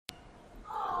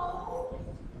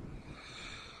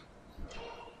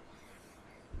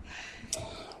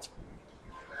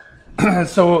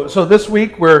So this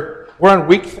week we're on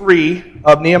week 3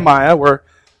 of Nehemiah.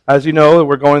 As you know,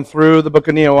 we're going through the book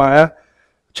of Nehemiah,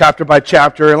 chapter by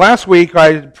chapter. And last week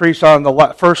I preached on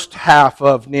the first half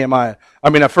of Nehemiah.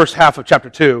 First half of chapter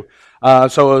 2. So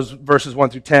it was verses 1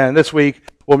 through 10. This week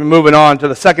we'll be moving on to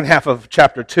the second half of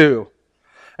chapter 2.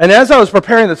 And as I was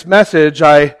preparing this message,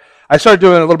 I started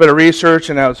doing a little bit of research,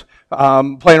 and I was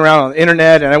playing around on the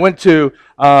internet, and I went to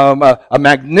a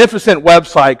magnificent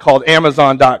website called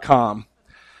Amazon.com.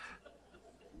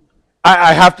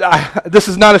 This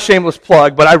is not a shameless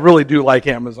plug, but I really do like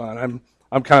Amazon.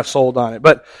 I'm kind of sold on it.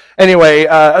 But anyway,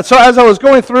 so as I was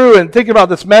going through and thinking about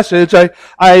this message,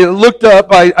 I looked up,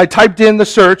 I typed in the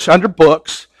search under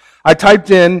books. I typed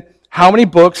in how many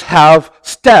books have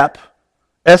STEP,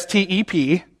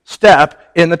 S-T-E-P,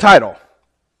 STEP, in the title.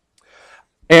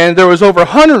 And there was over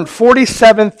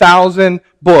 147,000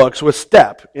 books with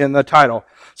STEP in the title.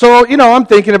 So, I'm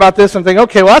thinking about this. I'm thinking,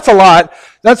 okay, well, that's a lot.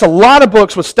 That's a lot of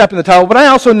books with STEP in the title. But I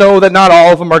also know that not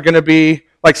all of them are going to be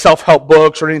like self-help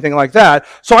books or anything like that.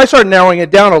 So I started narrowing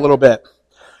it down a little bit.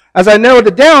 As I narrowed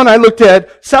it down, I looked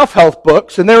at self-help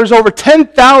books, and there was over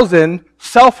 10,000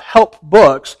 self-help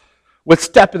books with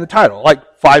STEP in the title,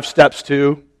 like 5 steps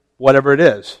to whatever it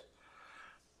is.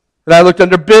 And I looked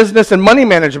under business and money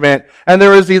management, and there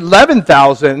was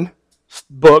 11,000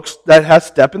 books that has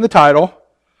STEP in the title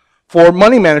for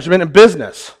money management and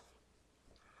business.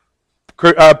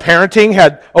 Parenting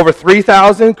had over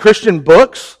 3,000. Christian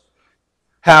books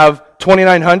have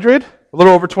 2,900, a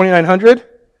little over 2,900.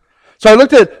 So I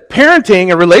looked at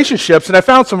parenting and relationships, and I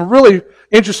found some really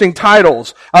interesting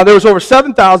titles. There was over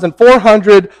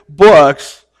 7,400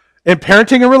 books in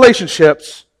parenting and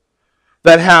relationships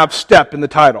that have STEP in the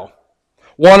title.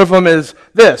 One of them is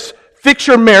this: Fix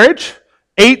Your Marriage,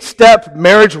 8-Step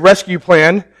Marriage Rescue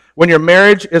Plan When Your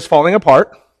Marriage is Falling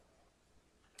Apart.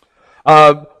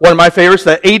 One of my favorites,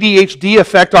 the ADHD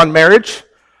Effect on Marriage,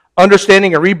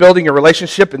 Understanding and Rebuilding Your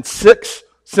Relationship in 6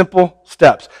 Simple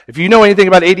Steps. If you know anything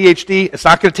about ADHD, it's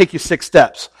not going to take you 6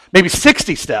 steps. Maybe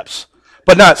 60 steps,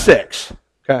 but not 6.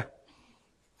 Okay.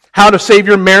 How to Save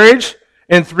Your Marriage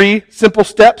in 3 Simple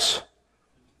Steps.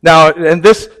 Now, and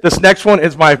this next one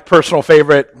is my personal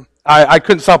favorite. I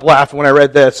couldn't stop laughing when I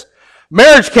read this.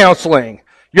 Marriage Counseling.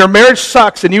 Your marriage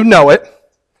sucks and you know it.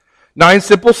 9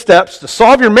 simple steps to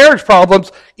solve your marriage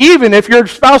problems, even if your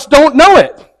spouse don't know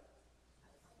it.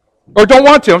 Or don't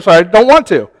want to. Don't want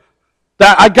to.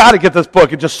 I got to get this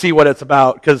book and just see what it's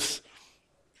about, because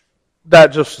that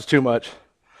just is too much.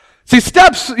 See,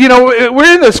 steps,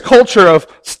 we're in this culture of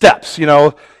steps,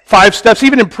 5 steps,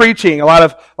 even in preaching. A lot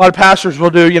of pastors will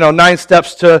do, 9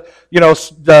 steps to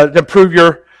improve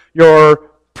your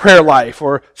prayer life,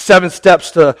 or 7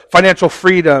 steps to financial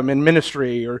freedom in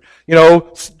ministry, or,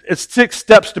 it's 6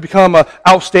 steps to become an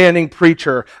outstanding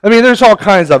preacher. There's all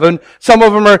kinds of them. Some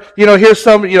of them are, here's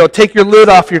some, take your lid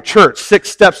off your church, 6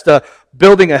 steps to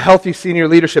building a healthy senior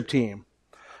leadership team.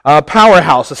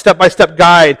 Powerhouse, a step-by-step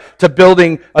guide to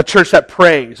building a church that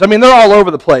prays. They're all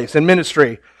over the place in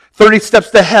ministry. 30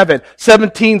 steps to heaven,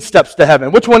 17 steps to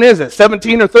heaven. Which one is it,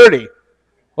 17 or 30?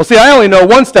 Well, see, I only know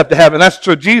 1 step to heaven. That's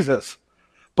through Jesus.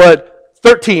 But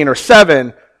 13 or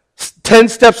 7, 10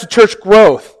 steps to church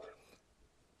growth.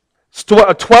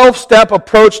 A 12-step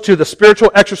approach to the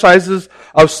spiritual exercises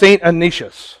of St.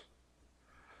 Ignatius.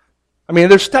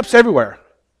 There's steps everywhere.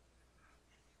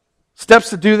 Steps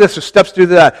to do this or steps to do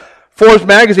that. Forbes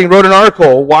magazine wrote an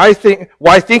article, Why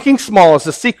Thinking Small is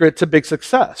the Secret to Big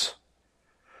Success.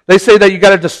 They say that you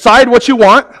got to decide what you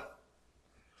want,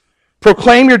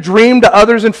 proclaim your dream to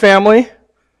others and family,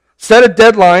 set a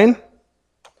deadline,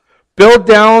 break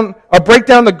down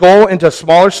the goal into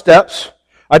smaller steps,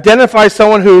 identify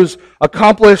someone who's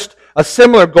accomplished a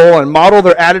similar goal and model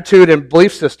their attitude and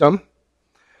belief system,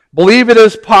 believe it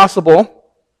is possible,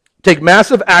 take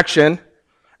massive action,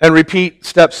 and repeat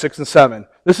steps 6 and 7.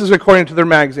 This is according to their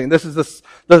magazine. This is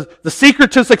the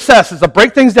secret to success, is to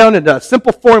break things down into a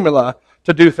simple formula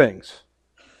to do things.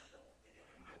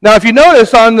 Now, if you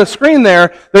notice on the screen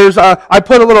there, I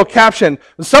put a little caption.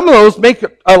 Some of those make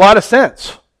a lot of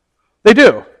sense. They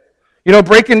do.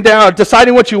 Breaking down,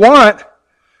 deciding what you want.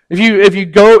 If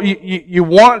you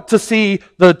want to see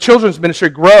the children's ministry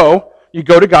grow, you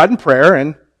go to God in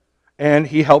prayer, and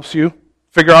He helps you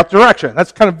figure out direction.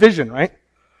 That's kind of vision, right?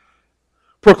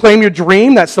 Proclaim your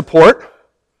dream, that's support.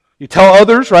 You tell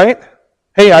others, right?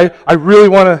 Hey, I really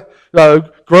want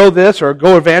to grow this or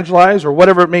go evangelize or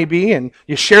whatever it may be, and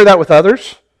you share that with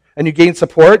others, and you gain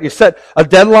support. You set a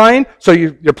deadline, so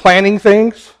you're planning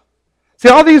things. See,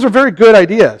 all these are very good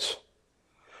ideas.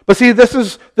 But see,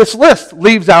 this list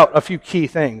leaves out a few key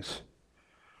things.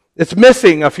 It's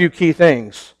missing a few key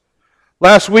things.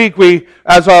 Last week,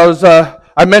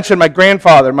 I mentioned my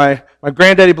grandfather, my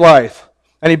granddaddy Blythe,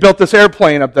 and he built this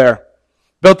airplane up there.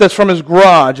 Built this from his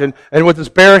garage, and with his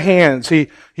bare hands, he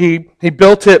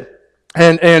built it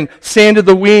and sanded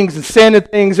the wings and sanded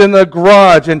things in the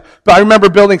garage. But I remember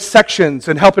building sections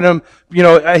and helping him.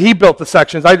 He built the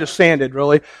sections. I just sanded,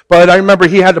 really. But I remember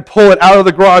he had to pull it out of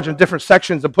the garage in different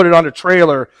sections and put it on a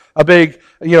trailer, a big,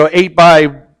 8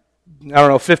 by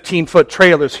 15-foot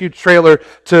trailer, this huge trailer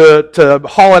to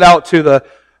haul it out to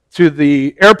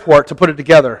the airport to put it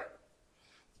together.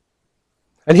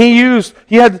 And he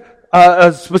had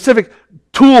specific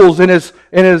tools in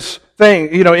his thing,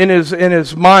 in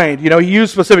his mind. He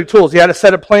used specific tools. He had a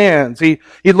set of plans. He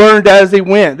learned as he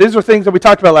went. These are things that we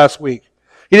talked about last week.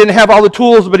 He didn't have all the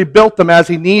tools, but he built them as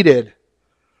he needed.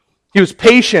 He was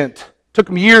patient. Took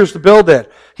him years to build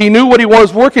it. He knew what he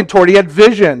was working toward. He had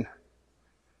vision.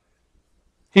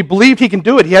 He believed he can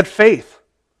do it. He had faith.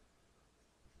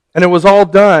 And it was all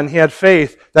done. He had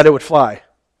faith that it would fly.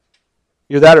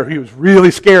 Either that or he was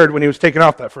really scared when he was taking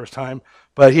off that first time.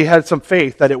 But he had some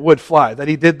faith that it would fly, that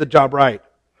he did the job right.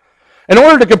 In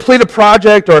order to complete a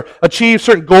project or achieve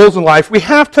certain goals in life, we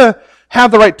have to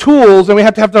have the right tools and we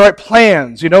have to have the right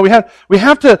plans. We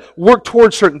have to work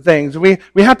towards certain things. We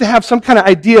have to have some kind of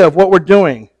idea of what we're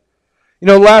doing.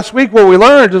 Last week what we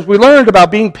learned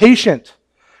about being patient.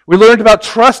 We learned about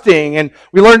trusting, and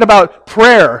we learned about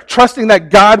prayer, trusting that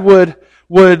God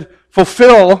would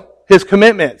fulfill His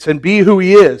commitments and be who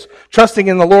He is, trusting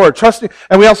in the Lord,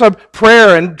 and we also have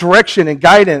prayer and direction and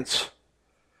guidance.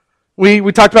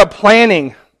 We talked about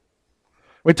planning.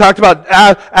 We talked about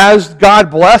as God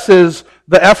blesses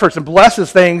the efforts and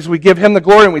blesses things, we give Him the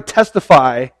glory and we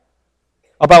testify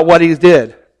about what He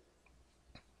did.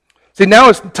 See, now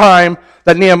it's the time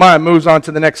that Nehemiah moves on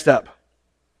to the next step.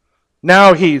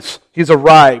 Now he's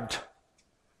arrived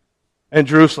in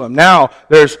Jerusalem. Now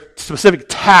there's specific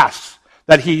tasks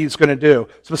that he's going to do,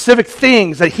 specific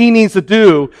things that he needs to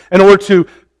do in order to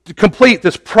complete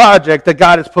this project that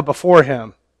God has put before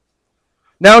him.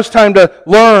 Now it's time to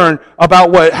learn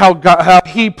about how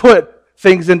he put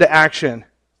things into action.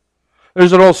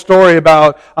 There's an old story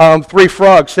about 3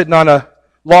 frogs sitting on a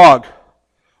log.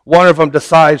 One of them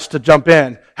decides to jump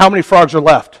in. How many frogs are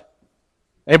left?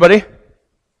 Anybody?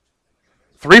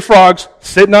 3 frogs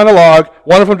sitting on a log.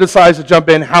 One of them decides to jump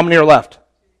in. How many are left?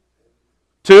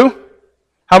 2?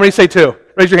 How many say 2?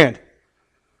 Raise your hand.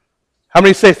 How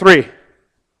many say 3?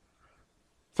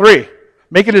 3.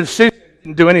 Making a decision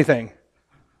and do anything.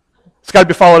 It's got to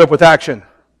be followed up with action.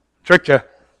 Tricked you.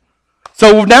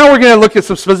 So now we're going to look at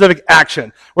some specific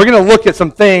action. We're going to look at some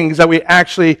things that we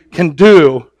actually can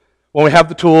do when we have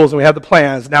the tools and we have the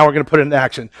plans. Now we're going to put it into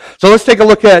action. So let's take a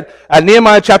look at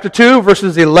Nehemiah chapter 2,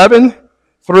 verses 11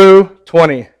 through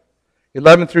 20.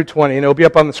 11 through 20, and it'll be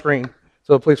up on the screen,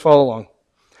 so please follow along.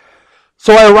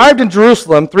 So I arrived in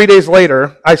Jerusalem 3 days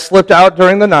later. I slipped out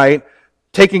during the night,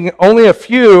 taking only a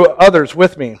few others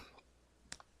with me.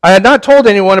 I had not told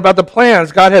anyone about the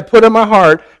plans God had put in my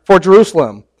heart for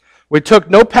Jerusalem. We took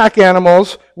no pack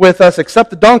animals with us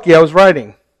except the donkey I was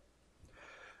riding.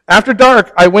 After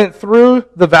dark, I went through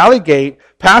the valley gate,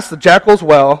 past the jackal's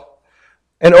well,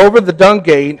 and over the dung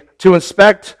gate to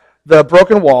inspect the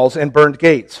broken walls and burned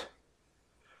gates.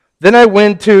 Then I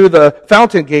went to the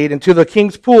fountain gate and to the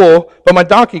king's pool, but my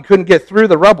donkey couldn't get through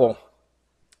the rubble.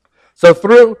 So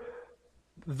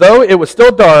though it was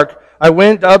still dark, I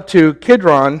went up to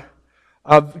Kidron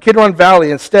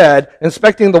Valley instead,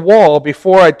 inspecting the wall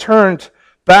before I turned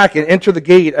back and entered the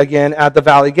gate again at the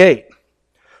valley gate.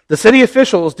 The city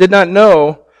officials did not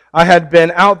know I had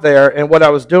been out there and what I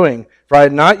was doing, for I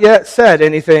had not yet said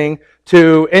anything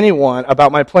to anyone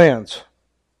about my plans.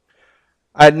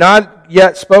 I had not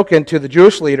yet spoken to the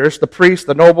Jewish leaders, the priests,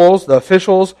 the nobles, the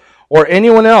officials, or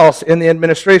anyone else in the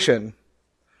administration.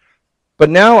 But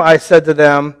now I said to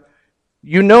them,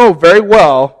 "You know very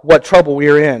well what trouble we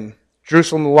are in.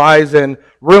 Jerusalem lies in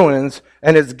ruins,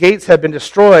 and its gates have been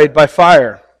destroyed by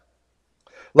fire.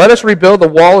 Let us rebuild the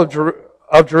wall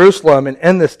of Jerusalem and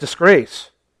end this disgrace."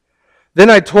 Then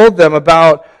I told them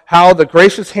about how the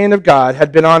gracious hand of God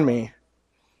had been on me,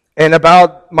 and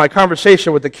about my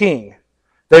conversation with the king.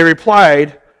 They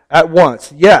replied at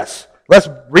once, "Yes, let's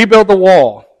rebuild the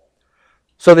wall."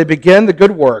 So they began the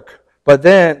good work.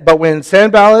 But when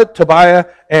Sanballat, Tobiah,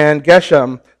 and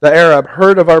Geshem, the Arab,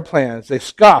 heard of our plans, they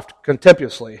scoffed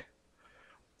contemptuously.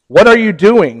 "What are you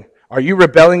doing? Are you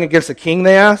rebelling against the king?"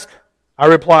 they asked. I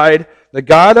replied, "The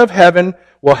God of heaven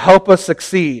will help us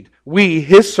succeed. We,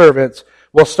 his servants,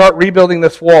 will start rebuilding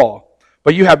this wall.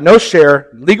 But you have no share,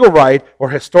 legal right, or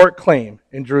historic claim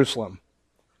in Jerusalem."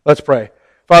 Let's pray.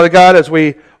 Father God, as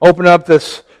we open up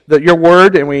this your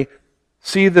word and we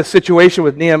see the situation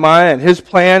with Nehemiah and his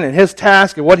plan and his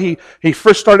task and what he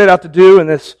first started out to do in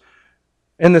this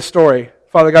story,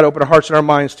 Father God, open our hearts and our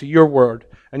minds to your word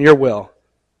and your will.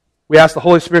 We ask the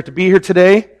Holy Spirit to be here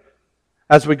today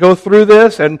as we go through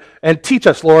this and teach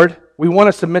us, Lord. We want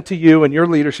to submit to you and your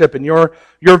leadership and your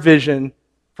vision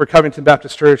for Covington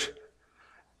Baptist Church.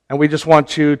 And we just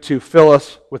want you to fill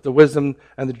us with the wisdom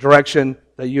and the direction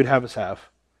that you'd have us have.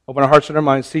 Open our hearts and our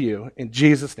minds to you. In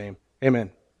Jesus' name,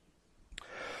 amen.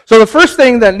 So the first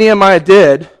thing that Nehemiah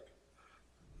did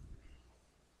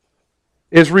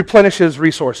is replenish his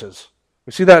resources.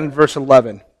 We see that in verse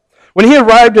 11. When he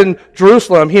arrived in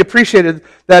Jerusalem, he appreciated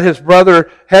that his brother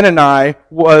Hanani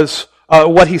was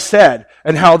what he said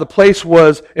and how the place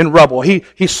was in rubble.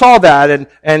 He saw that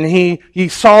and he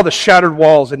saw the shattered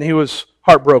walls and he was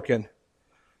heartbroken.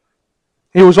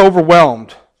 He was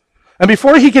overwhelmed. And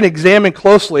before he can examine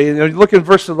closely, you look in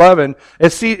verse 11,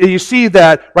 you see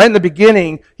that right in the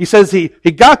beginning, he says he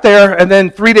got there and then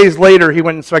 3 days later he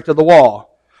went and inspected the wall.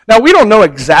 Now, we don't know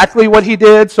exactly what he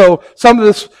did, so some of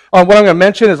this, what I'm going to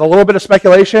mention, is a little bit of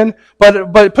speculation,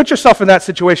 but put yourself in that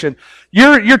situation.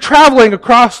 You're traveling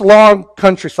across a long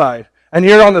countryside, and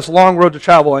you're on this long road to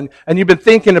travel, and you've been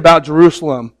thinking about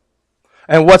Jerusalem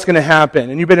and what's going to happen,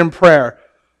 and you've been in prayer.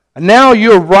 And now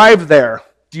you arrive there.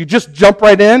 Do you just jump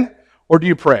right in, or do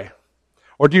you pray?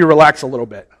 Or do you relax a little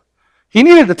bit? He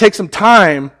needed to take some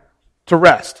time to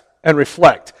rest and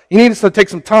reflect. He needs to take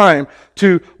some time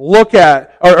to look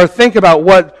at or think about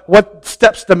what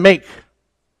steps to make.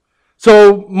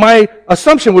 So my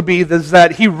assumption would be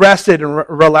that he rested and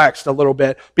relaxed a little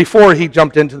bit before he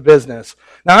jumped into the business.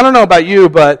 Now, I don't know about you,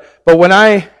 but when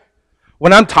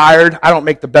I'm tired, I don't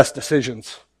make the best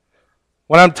decisions.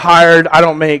 When I'm tired, I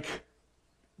don't make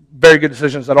very good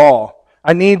decisions at all.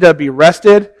 I need to be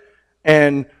rested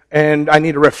and I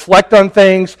need to reflect on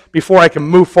things before I can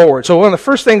move forward. So one of the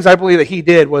first things I believe that he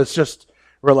did was just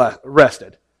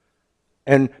rested.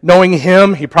 And knowing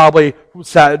him, he probably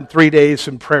sat in 3 days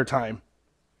in prayer time.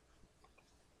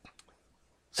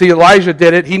 See, Elijah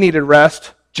did it. He needed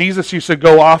rest. Jesus used to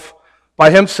go off by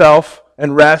himself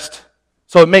and rest.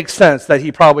 So it makes sense that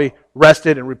he probably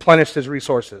rested and replenished his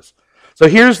resources. So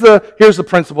here's the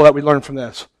principle that we learn from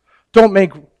this. Don't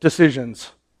make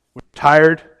decisions when you're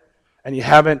tired and you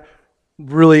haven't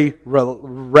really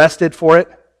rested for it.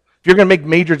 If you're going to make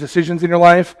major decisions in your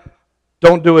life,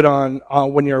 don't do it on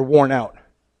when you're worn out,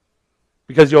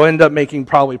 because you'll end up making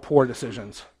probably poor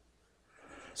decisions.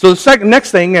 So the next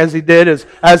thing as he did is,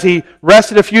 as he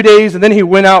rested a few days and then he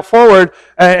went out forward,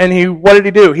 and what did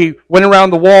he do? He went around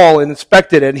the wall and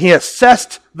inspected it, and he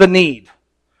assessed the need.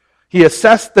 He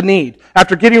assessed the need.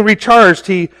 After getting recharged,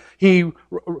 he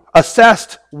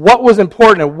assessed what was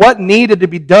important and what needed to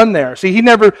be done there. See, he's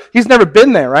never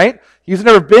been there, right? He's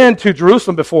never been to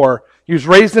Jerusalem before. He was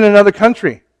raised in another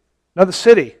country, another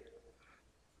city.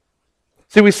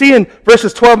 See, we see in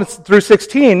verses 12 through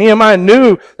 16, Nehemiah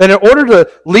knew that in order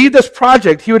to lead this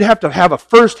project, he would have to have a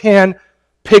first-hand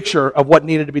picture of what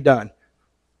needed to be done.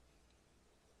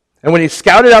 And when he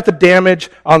scouted out the damage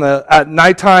at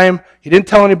nighttime, he didn't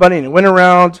tell anybody, and he went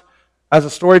around, as the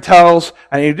story tells,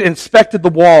 and he inspected the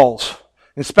walls,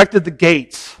 inspected the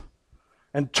gates,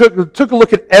 and took a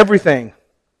look at everything.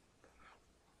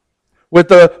 With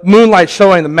the moonlight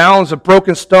showing the mounds of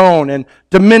broken stone and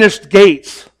diminished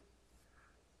gates.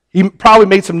 He probably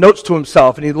made some notes to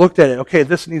himself, and he looked at it. Okay,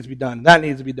 this needs to be done. That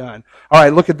needs to be done. All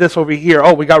right, look at this over here.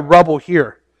 Oh, we got rubble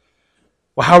here.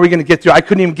 Well, how are we going to get through? I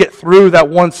couldn't even get through that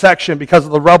one section because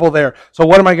of the rubble there. So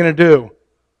what am I going to do?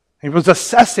 He was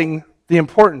assessing the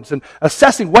importance and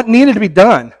assessing what needed to be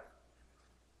done.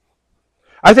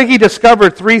 I think he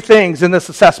discovered 3 things in this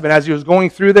assessment as he was going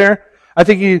through there. I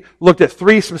think he looked at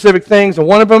 3 specific things, and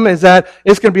one of them is that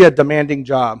it's going to be a demanding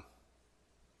job.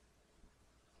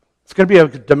 It's going to be a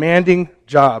demanding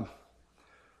job.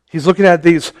 He's looking at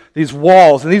these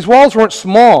walls, and these walls weren't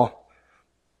small.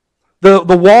 The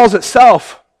walls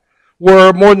itself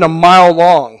were more than a mile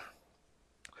long.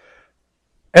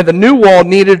 And the new wall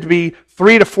needed to be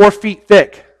 3 to 4 feet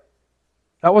thick.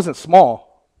 That wasn't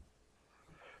small.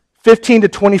 15 to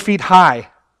 20 feet high.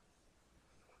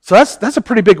 So that's a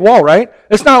pretty big wall, right?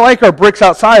 It's not like our bricks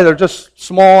outside. They're just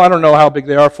small. I don't know how big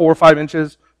they are, 4 or 5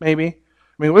 inches maybe. I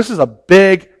mean, this is a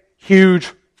big,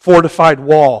 huge, fortified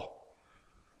wall.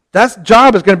 That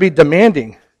job is going to be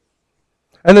demanding.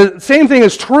 And the same thing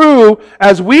is true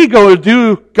as we go to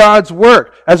do God's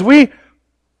work. As we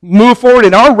move forward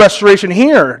in our restoration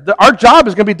here, our job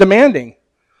is going to be demanding.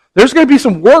 There's going to be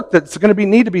some work that's going to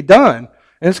need to be done,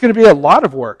 and it's going to be a lot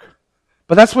of work.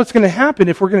 But that's what's going to happen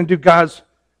if we're going to do God's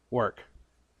work.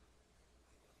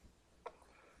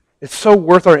 It's so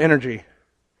worth our energy.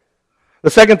 The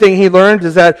second thing he learned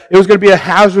is that it was going to be a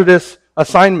hazardous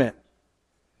assignment.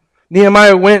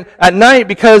 Nehemiah went at night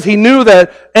because he knew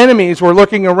that enemies were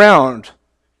looking around.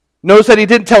 Notice that he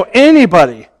didn't tell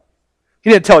anybody. He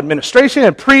didn't tell administration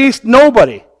and priests,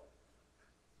 nobody.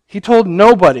 He told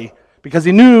nobody because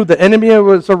he knew the enemy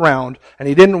was around and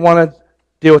he didn't want to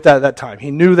deal with that at that time.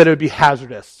 He knew that it would be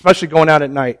hazardous, especially going out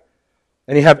at night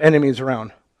and you have enemies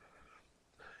around.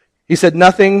 He said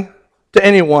nothing to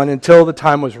anyone until the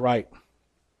time was right.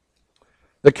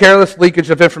 The careless leakage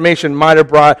of information might have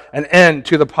brought an end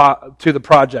to the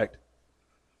project.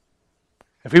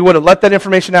 If he would have let that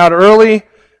information out early,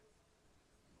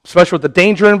 especially with the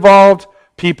danger involved,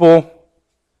 people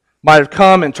might have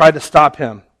come and tried to stop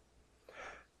him.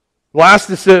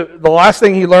 The last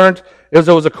thing he learned is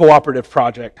it was a cooperative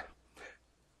project.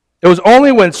 It was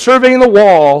only when surveying the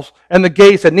walls and the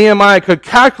gates that Nehemiah could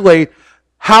calculate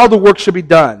how the work should be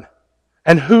done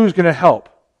and who's going to help.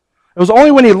 It was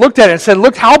only when he looked at it and said,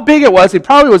 look how big it was. He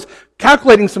probably was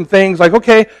calculating some things like,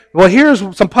 okay, well, here's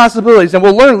some possibilities. And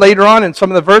we'll learn later on in some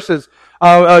of the verses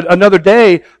another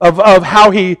day of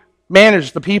how he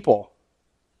managed the people.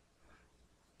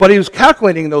 But he was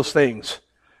calculating those things.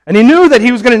 And he knew that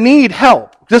he was going to need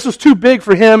help. This was too big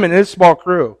for him and his small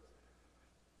crew.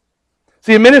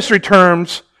 See, in ministry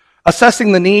terms,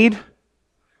 assessing the need,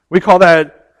 we call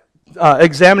that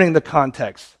examining the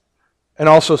context and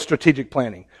also strategic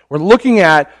planning. We're looking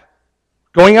at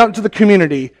going out into the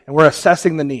community and we're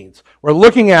assessing the needs. We're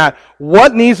looking at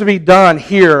what needs to be done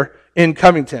here in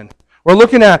Covington. We're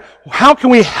looking at how can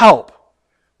we help.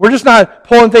 We're just not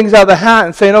pulling things out of the hat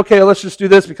and saying, okay, let's just do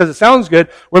this because it sounds good.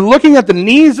 We're looking at the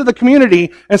needs of the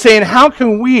community and saying, how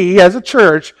can we as a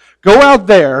church go out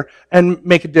there and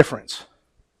make a difference?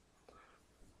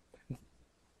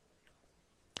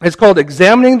 It's called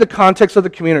examining the context of the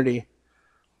community.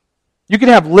 You can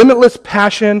have limitless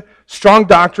passion, strong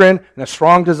doctrine, and a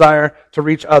strong desire to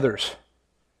reach others.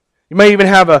 You may even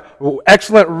have an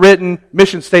excellent written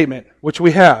mission statement, which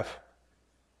we have.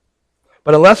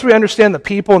 But unless we understand the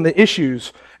people and the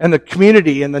issues and the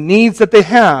community and the needs that they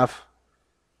have,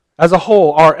 as a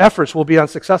whole, our efforts will be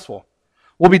unsuccessful.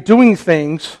 We'll be doing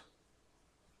things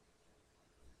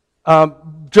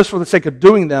just for the sake of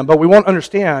doing them, but we won't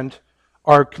understand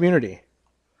our community.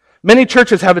 Many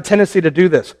churches have a tendency to do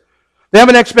this. They have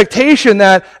an expectation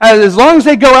that as long as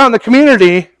they go out in the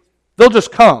community, they'll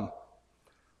just come.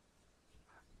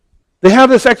 They have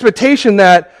this expectation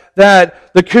that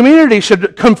the community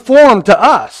should conform to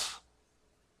us.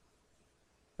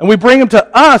 And we bring them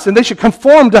to us, and they should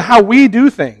conform to how we do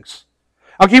things.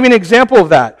 I'll give you an example of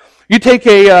that. You take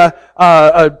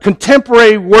a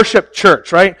contemporary worship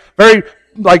church, right? Very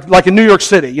like in New York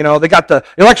City. You know, they got the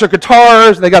electric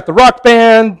guitars, and they got the rock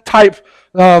band type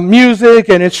music,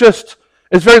 and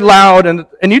it's very loud.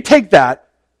 And you take that,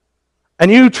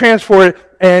 and you transport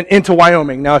it into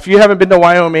Wyoming. Now, if you haven't been to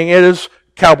Wyoming, it is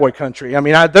cowboy country. I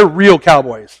mean, they're real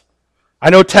cowboys. I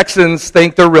know Texans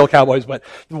think they're real cowboys, but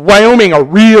Wyoming are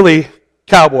really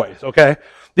cowboys, okay?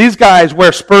 These guys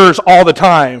wear spurs all the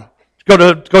time. They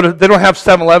don't have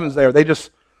 7-Elevens there.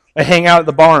 They hang out at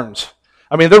the barns.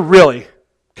 I mean, they're really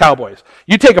cowboys.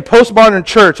 You take a post-modern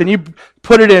church and you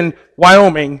put it in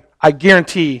Wyoming, I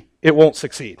guarantee it won't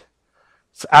succeed.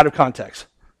 It's out of context.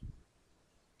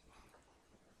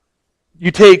 You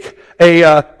take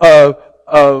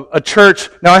a church.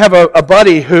 Now, I have a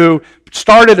buddy who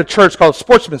started a church called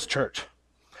Sportsman's Church,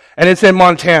 and it's in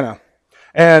Montana.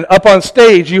 And up on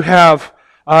stage, you have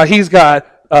he's got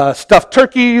stuffed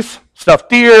turkeys, stuffed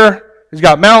deer. He's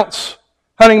got mounts,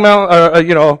 hunting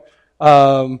mount,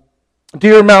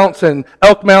 deer mounts and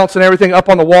elk mounts and everything up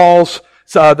on the walls.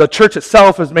 So the church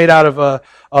itself is made out of a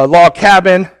log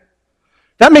cabin.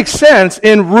 That makes sense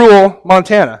in rural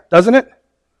Montana, doesn't it?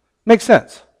 Makes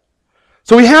sense.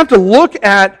 So we have to look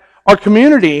at our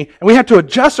community and we have to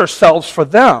adjust ourselves for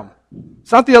them.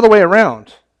 It's not the other way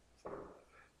around.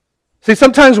 See,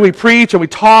 sometimes we preach and we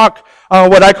talk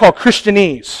what I call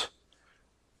Christianese.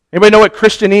 Anybody know what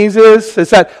Christianese is?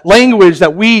 It's that language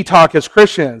that we talk as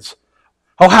Christians.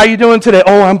 Oh, how are you doing today?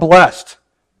 Oh, I'm blessed.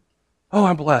 Oh,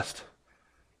 I'm blessed.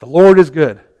 The Lord is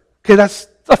good. Okay, that's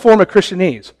a form of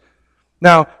Christianese.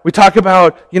 Now, we talk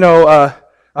about,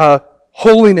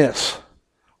 holiness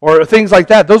or things like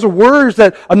that. Those are words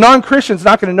that a non-Christian's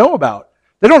not going to know about.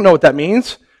 They don't know what that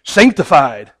means.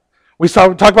 Sanctified. We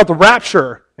talk about the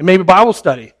rapture and maybe Bible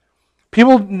study.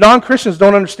 People, non-Christians,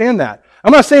 don't understand that.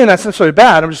 I'm not saying that's necessarily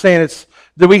bad. I'm just saying it's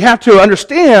that we have to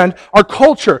understand our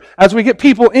culture. As we get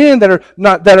people in that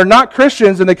are not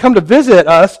Christians and they come to visit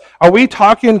us, are we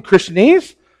talking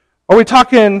Christianese? Are we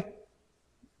talking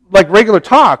like regular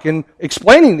talk and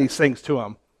explaining these things to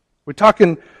them. We're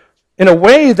talking in a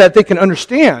way that they can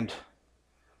understand.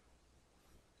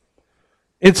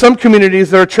 In some communities,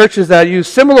 there are churches that use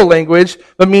similar language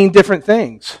but mean different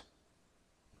things.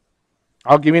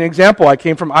 I'll give you an example. I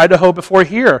came from Idaho before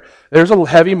here. There's a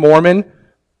heavy Mormon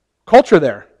culture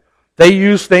there. They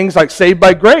use things like saved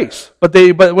by grace, but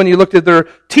when you looked at their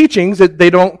teachings, they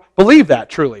don't believe that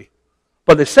truly.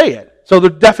 But they say it. So the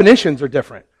definitions are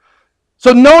different.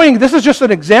 So knowing this is just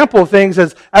an example of things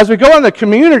as we go in the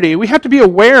community, we have to be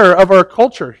aware of our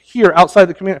culture here outside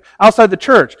the community, outside the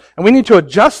church. And we need to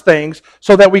adjust things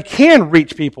so that we can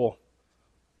reach people.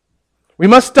 We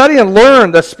must study and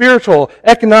learn the spiritual,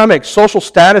 economic, social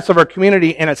status of our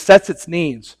community and assess its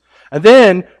needs. And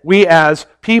then we as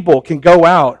people can go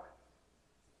out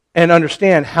and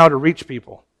understand how to reach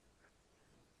people.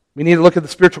 We need to look at the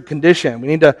spiritual condition. We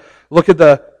need to look at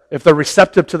if they're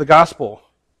receptive to the gospel.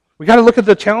 We got to look at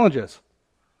the challenges.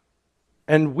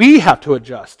 And we have to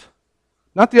adjust.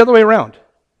 Not the other way around.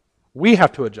 We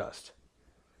have to adjust.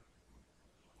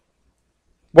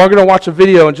 We're going to watch a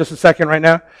video in just a second right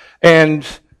now. And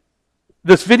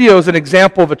this video is an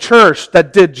example of a church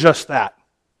that did just that.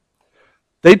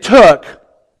 They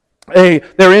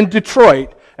they're in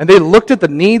Detroit, and they looked at the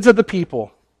needs of the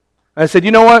people. And I said,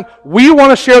 you know what? We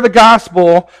want to share the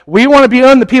gospel. We want to be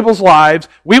in the people's lives.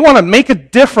 We want to make a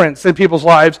difference in people's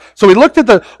lives. So we looked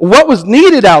at what was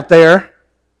needed out there,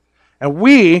 and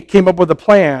we came up with a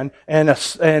plan,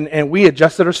 and we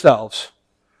adjusted ourselves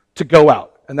to go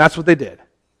out. And that's what they did.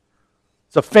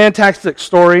 It's a fantastic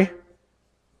story.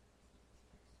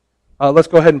 Let's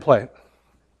go ahead and play it.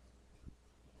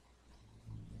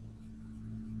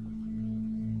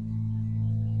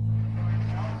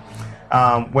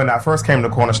 When I first came to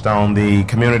Cornerstone, the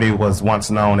community was once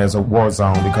known as a war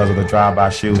zone because of the drive-by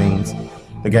shootings,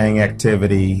 the gang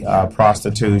activity,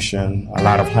 prostitution, a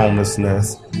lot of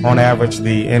homelessness. On average,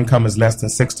 the income is less than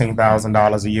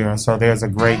 $16,000 a year, and so there's a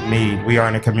great need. We are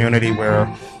in a community where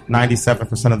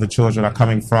 97% of the children are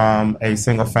coming from a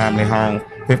single-family home.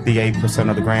 58%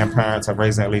 of the grandparents are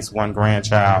raising at least one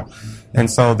grandchild. And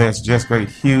so there's just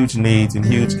huge needs and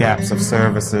huge gaps of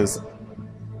services.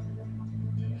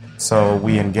 So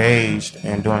we engaged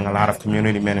in doing a lot of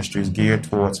community ministries geared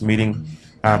towards meeting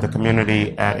the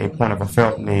community at a point of a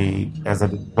felt need as a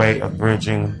way of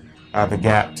bridging the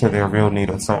gap to their real need.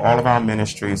 And so all of our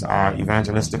ministries are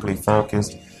evangelistically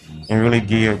focused and really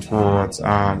geared towards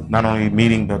not only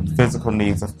meeting the physical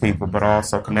needs of people, but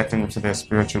also connecting them to their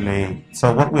spiritual need.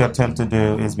 So what we attempt to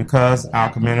do is, because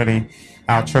our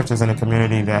church is in a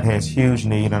community that has huge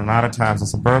need, and a lot of times the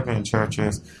suburban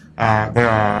churches, there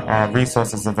are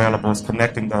resources available, is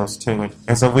connecting those two.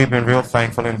 And so we've been real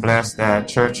thankful and blessed that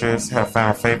churches have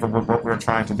found favor with what we're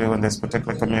trying to do in this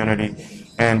particular community.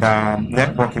 And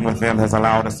networking with them has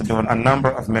allowed us to do a number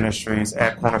of ministries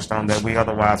at Cornerstone that we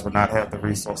otherwise would not have the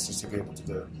resources to be able to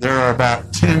do. There are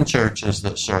about 10 churches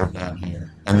that serve down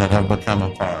here and that have become a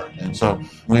part. And so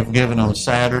we've given them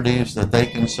Saturdays that they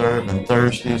can serve and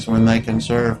Thursdays when they can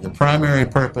serve. The primary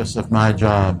purpose of my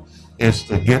job is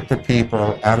to get the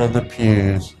people out of the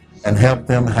pews and help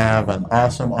them have an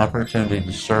awesome opportunity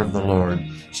to serve the Lord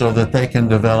so that they can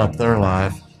develop their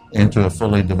life into a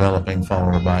fully developing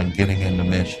follower by getting into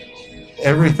missions.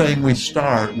 Everything we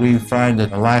start, we find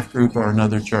a life group or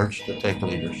another church to take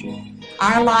leadership.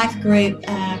 Our life group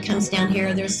comes down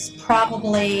here. There's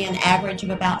probably an average of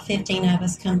about 15 of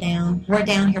us come down. We're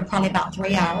down here probably about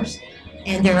 3 hours,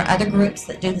 and there are other groups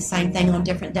that do the same thing on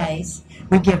different days.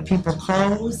 We give people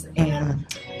clothes and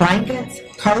blankets,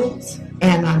 coats,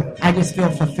 and I just feel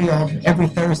fulfilled every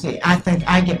Thursday. I think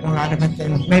I get more out of it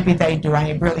than maybe they do.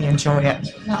 I really enjoy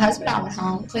it. My husband and I went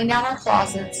home, cleaned out our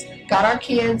closets, got our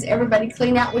kids, everybody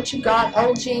clean out what you got,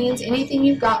 old jeans, anything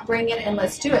you've got, bring it and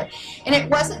let's do it. And it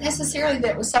wasn't necessarily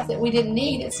that it was stuff that we didn't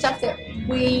need. It's stuff that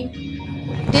we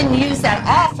didn't use that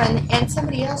often and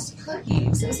somebody else could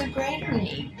use. It was a greater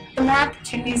need. The more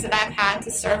opportunities that I've had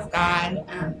to serve God,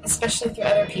 especially through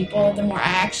other people, the more I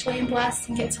actually am blessed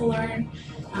and get to learn.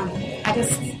 I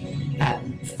just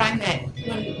find that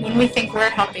when we think we're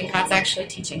helping, God's actually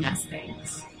teaching us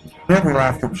things. Every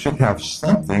life group should have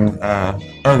something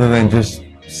other than just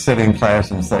sit in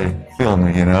class and say, "Feel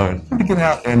me," and get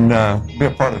out and be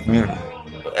a part of the community.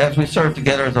 As we serve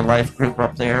together as a life group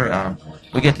up there,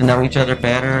 we get to know each other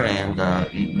better, and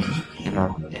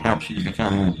it helps you to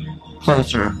become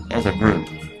closer as a group.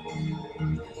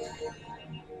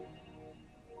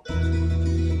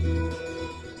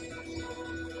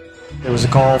 There was a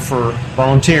call for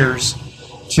volunteers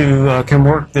to come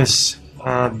work this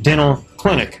dental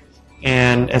clinic.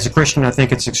 And as a Christian, I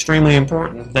think it's extremely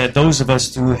important that those of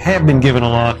us who have been given a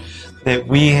lot, that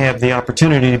we have the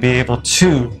opportunity to be able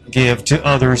to give to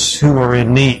others who are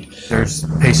in need. There's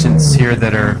patients here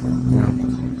that are,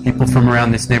 people from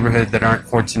around this neighborhood that aren't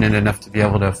fortunate enough to be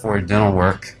able to afford dental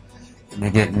work. And they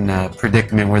get in a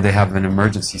predicament where they have an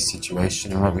emergency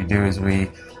situation. And what we do is we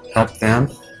help them,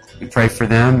 we pray for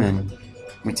them, and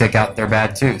we take out their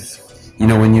bad tooth.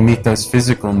 When you meet those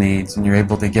physical needs and you're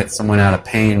able to get someone out of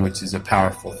pain, which is a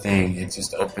powerful thing, it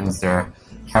just opens their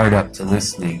heart up to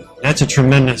listening. That's a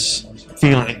tremendous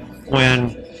feeling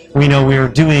when we know we are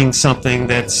doing something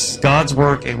that's God's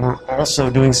work and we're also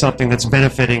doing something that's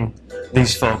benefiting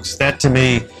these folks. That, to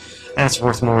me, that's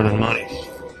worth more than money.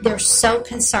 They're so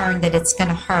concerned that it's going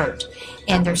to hurt,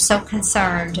 and they're so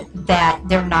concerned that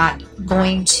they're not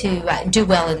going to do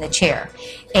well in the chair.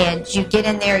 And you get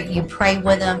in there, you pray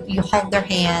with them, you hold their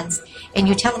hands, and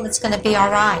you tell them it's going to be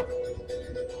all right.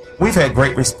 We've had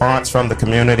great response from the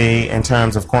community in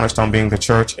terms of Cornerstone being the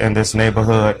church in this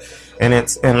neighborhood, and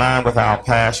it's in line with our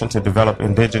passion to develop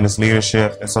indigenous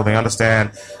leadership, and so they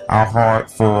understand our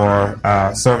heart for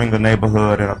serving the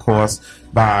neighborhood, and of course,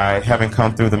 by having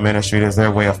come through the ministry, there's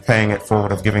their way of paying it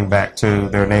forward, of giving back to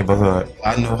their neighborhood.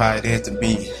 I know how it is to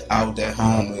be out there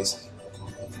homeless,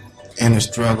 in the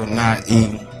struggle, not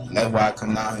eating. That's why I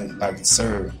come out and like to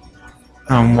serve.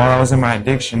 While I was in my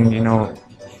addiction,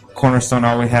 Cornerstone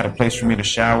always had a place for me to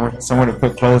shower, somewhere to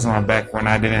put clothes on my back when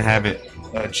I didn't have it,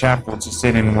 a chapel to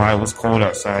sit in while it was cold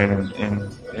outside,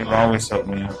 and it always helped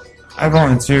me out. I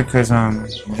volunteer because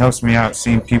it helps me out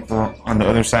seeing people on the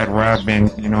other side where I've been,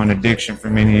 in addiction for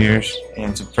many years,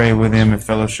 and to pray with them and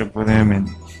fellowship with them and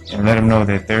let them know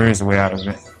that there is a way out of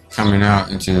it. Coming out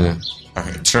into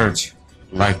a church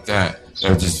like that,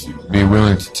 they'll just be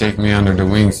willing to take me under the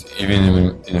wings, even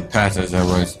in the past as I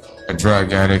was a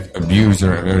drug addict,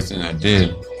 abuser of everything I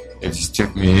did. It just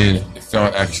took me in. It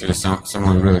felt actually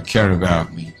someone really cared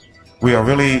about me. We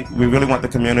really want the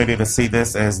community to see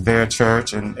this as their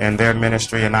church and their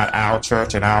ministry, and not our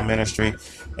church and our ministry.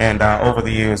 And over the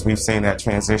years, we've seen that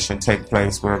transition take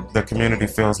place where the community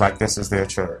feels like this is their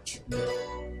church.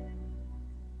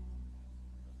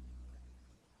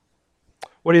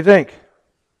 What do you think?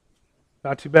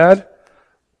 Not too bad?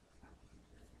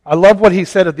 I love what he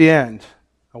said at the end.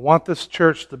 I want this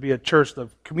church to be a church the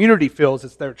community feels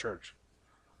it's their church.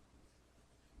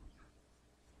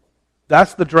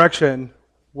 That's the direction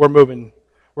we're moving.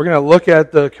 We're going to look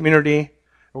at the community, and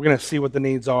we're going to see what the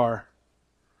needs are.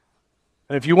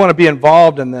 And if you want to be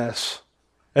involved in this,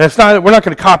 and we're not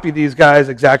going to copy these guys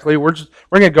exactly. We're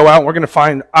going to go out and we're going to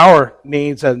find our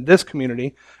needs in this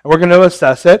community, and we're going to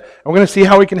assess it, and we're going to see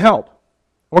how we can help.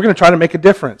 We're going to try to make a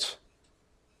difference.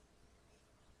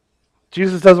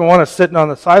 Jesus doesn't want us sitting on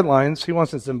the sidelines. He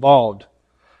wants us involved.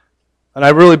 And I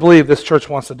really believe this church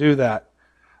wants to do that.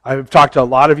 I've talked to a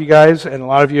lot of you guys, and a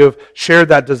lot of you have shared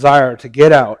that desire to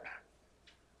get out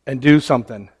and do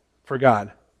something for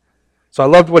God. So I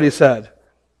loved what he said.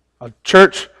 A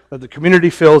church that the community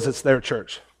feels it's their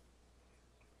church.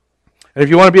 And if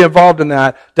you want to be involved in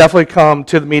that, definitely come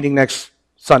to the meeting next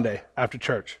Sunday after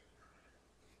church.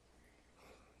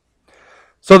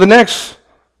 So the next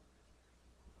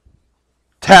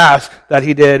task that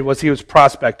he did was he was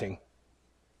prospecting.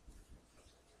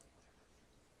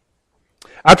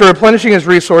 After replenishing his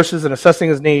resources and assessing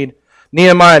his need,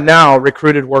 Nehemiah now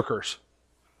recruited workers.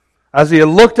 As he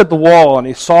looked at the wall and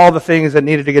he saw the things that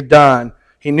needed to get done,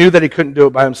 he knew that he couldn't do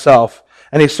it by himself,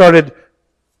 and he started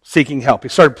seeking help. He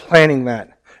started planning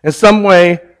that. In some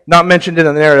way, not mentioned in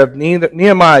the narrative,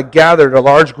 Nehemiah gathered a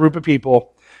large group of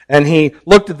people, and he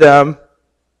looked at them,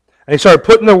 and he started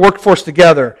putting their workforce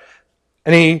together.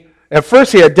 And at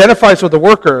first he identifies with the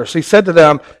workers. He said to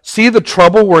them, "See the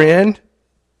trouble we're in?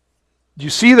 Do you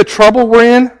see the trouble we're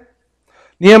in?"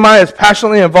 Nehemiah is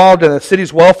passionately involved in the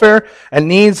city's welfare and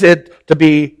needs it to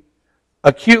be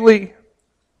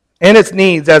its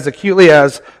needs as acutely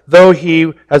as though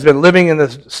he has been living in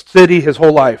this city his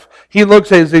whole life. He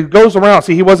looks as he goes around.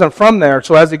 See, he wasn't from there,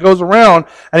 so as he goes around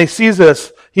and he sees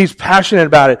this, he's passionate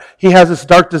about it. He has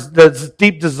this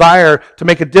deep desire to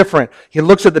make a difference. He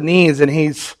looks at the needs and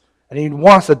he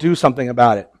wants to do something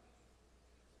about it.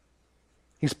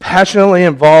 He's passionately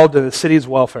involved in the city's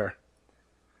welfare.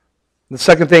 The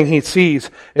second thing he sees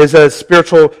is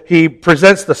he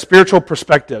presents the spiritual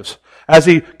perspectives. As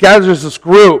he gathers this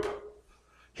group,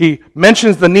 he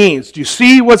mentions the needs. Do you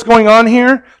see what's going on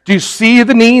here? Do you see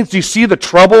the needs? Do you see the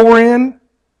trouble we're in?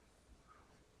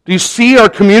 Do you see our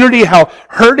community, how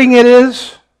hurting it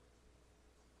is?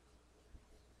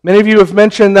 Many of you have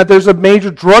mentioned that there's a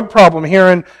major drug problem here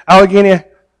in Allegheny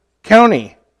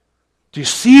County. Do you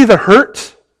see the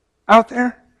hurt? out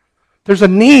there? There's a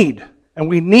need, and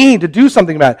we need to do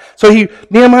something about it. So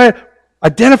Nehemiah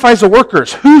identifies the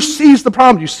workers. Who sees the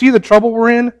problem? You see the trouble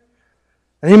we're in?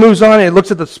 And he moves on and he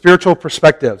looks at the spiritual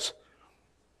perspectives.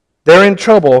 They're in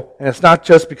trouble, and it's not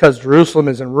just because Jerusalem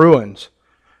is in ruins.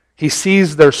 He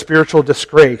sees their spiritual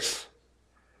disgrace.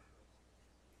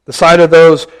 The sight of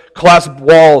those collapsed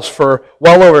walls for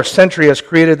well over a century has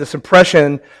created this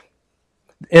impression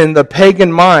in the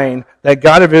pagan mind that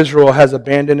God of Israel has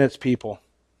abandoned its people.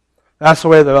 That's the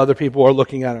way that other people are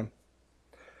looking at him.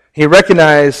 He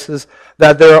recognizes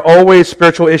that there are always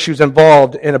spiritual issues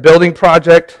involved in a building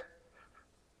project.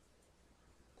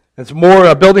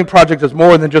 A building project is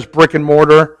more than just brick and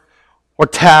mortar or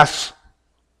tasks.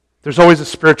 There's always a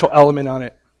spiritual element on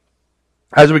it.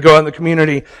 As we go out in the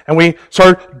community and we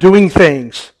start doing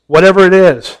things, whatever it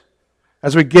is,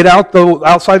 as we get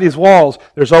outside these walls,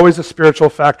 there's always a spiritual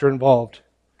factor involved.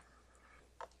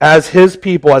 As His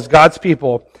people, as God's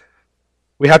people,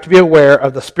 we have to be aware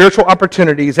of the spiritual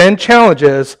opportunities and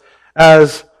challenges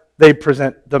as they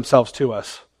present themselves to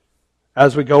us.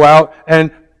 As we go out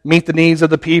and meet the needs of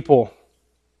the people,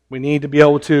 we need to be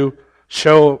able to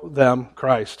show them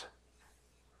Christ.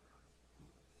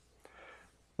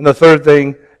 And the third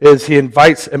thing is he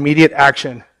invites immediate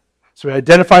action. So he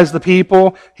identifies the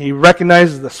people, he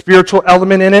recognizes the spiritual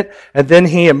element in it, and then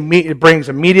he brings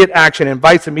immediate action,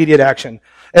 invites immediate action.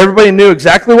 Everybody knew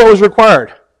exactly what was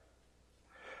required.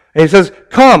 And he says,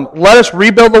 "Come, let us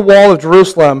rebuild the wall of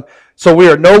Jerusalem so we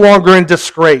are no longer in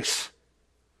disgrace."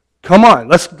 Come on,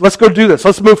 let's go do this.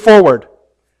 Let's move forward.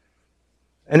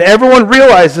 And everyone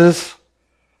realizes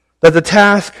that the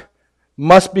task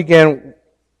must begin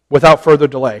without further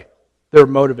delay. They were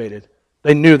motivated.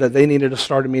 They knew that they needed to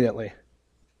start immediately.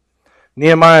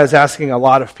 Nehemiah is asking a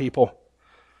lot of people.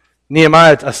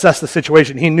 Nehemiah assessed the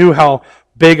situation. He knew how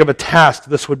big of a task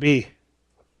this would be.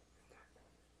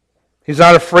 He's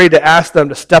not afraid to ask them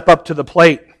to step up to the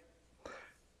plate.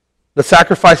 The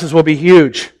sacrifices will be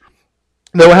huge.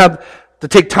 They will have to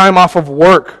take time off of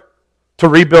work to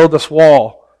rebuild this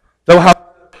wall. They'll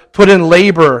have to put in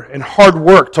labor and hard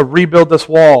work to rebuild this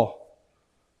wall.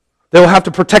 They will have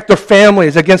to protect their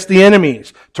families against the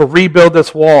enemies to rebuild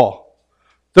this wall.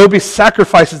 There will be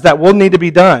sacrifices that will need to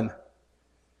be done.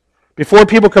 Before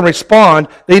people can respond,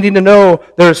 they need to know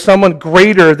there is someone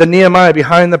greater than Nehemiah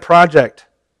behind the project.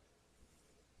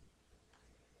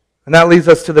 And that leads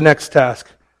us to the next task,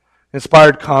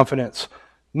 inspired confidence.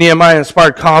 Nehemiah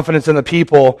inspired confidence in the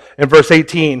people in verse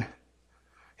 18.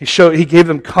 He gave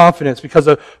them confidence because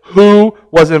of who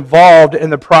was involved in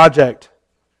the project.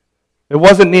 It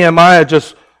wasn't Nehemiah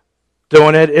just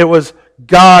doing it. It was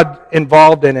God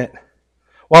involved in it.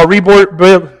 While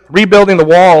rebuilding the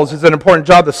walls is an important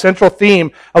job, the central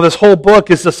theme of this whole book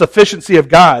is the sufficiency of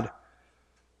God.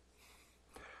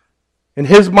 And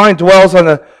his mind dwells on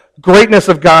the greatness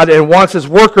of God and wants his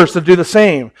workers to do the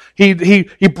same. He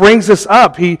brings this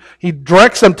up. He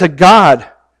directs them to God.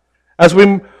 As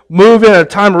we move in a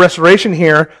time of restoration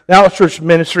here, the outreach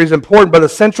ministry is important, but the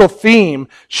central theme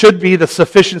should be the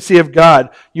sufficiency of God.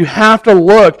 You have to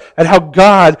look at how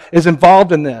God is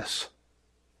involved in this.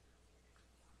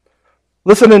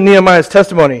 Listen to Nehemiah's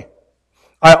testimony.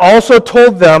 I also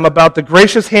told them about the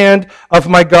gracious hand of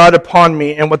my God upon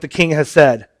me and what the king has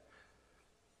said.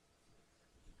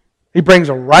 He brings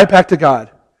them right back to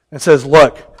God and says,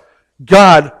 look,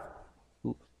 God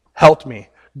helped me.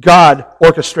 God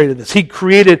orchestrated this. He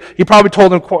probably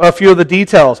told him a few of the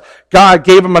details. God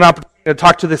gave him an opportunity to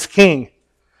talk to this king.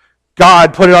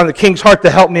 God put it on the king's heart to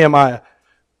help Nehemiah.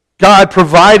 God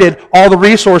provided all the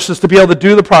resources to be able to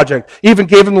do the project. Even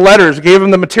gave him the letters, gave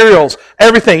him the materials,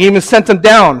 everything. Even sent him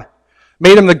down.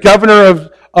 Made him the governor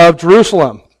of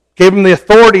Jerusalem. Gave him the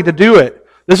authority to do it.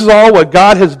 This is all what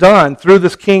God has done through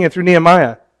this king and through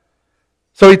Nehemiah.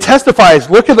 So he testifies,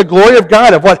 look at the glory of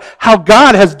God, of how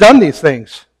God has done these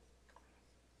things.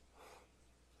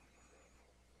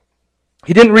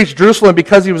 He didn't reach Jerusalem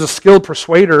because he was a skilled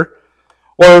persuader,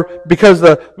 or because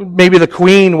maybe the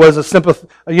queen was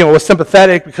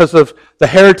sympathetic because of the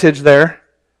heritage there,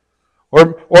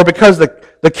 or because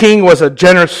the king was a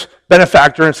generous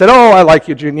benefactor and said, "Oh, I like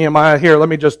you, Nehemiah. Here, let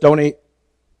me just donate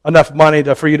enough money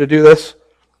for you to do this."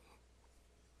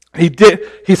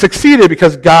 He succeeded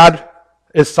because God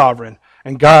is sovereign,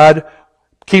 and God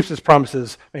keeps his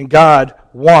promises, and God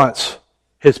wants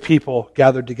his people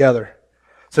gathered together.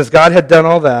 Since God had done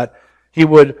all that, he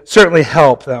would certainly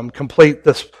help them complete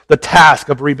the task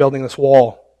of rebuilding this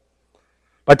wall.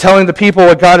 By telling the people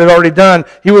what God had already done,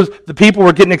 the people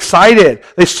were getting excited.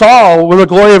 They saw the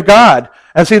glory of God.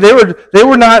 And see, they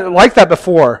were not like that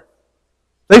before.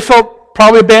 They felt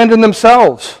probably abandoned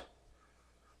themselves.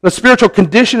 The spiritual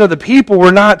condition of the people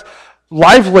were not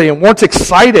lively and weren't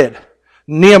excited.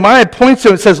 Nehemiah points to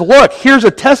it and says, look, here's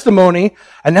a testimony,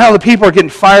 and now the people are getting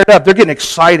fired up. They're getting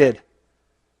excited.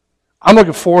 I'm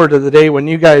looking forward to the day when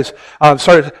you guys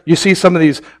you see some of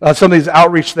these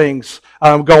outreach things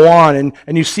go on,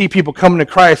 and you see people coming to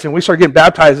Christ, and we start getting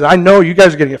baptized. And I know you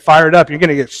guys are going to get fired up. You're going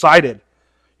to get excited.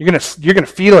 You're going to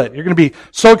feel it. You're going to be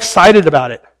so excited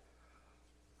about it.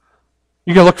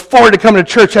 You're going to look forward to coming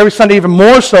to church every Sunday even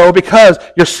more so because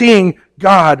you're seeing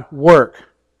God work.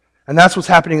 And that's what's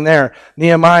happening there.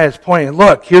 Nehemiah is pointing,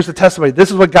 look, here's the testimony. This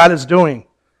is what God is doing.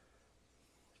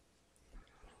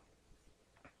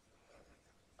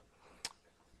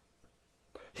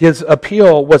 His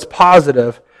appeal was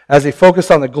positive as he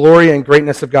focused on the glory and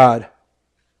greatness of God.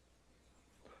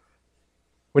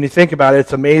 When you think about it,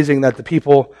 it's amazing that the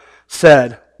people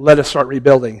said, let us start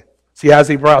rebuilding. See, as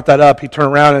he brought that up, he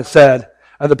turned around and said,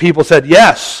 and the people said,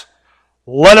 yes,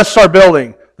 let us start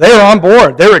building. They were on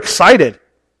board. They were excited.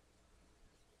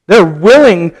 They're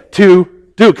willing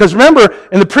to do. Because remember,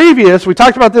 in the previous, we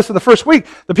talked about this in the first week,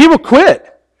 the people quit.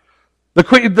 They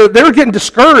were getting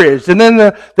discouraged, and then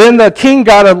the king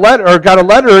got a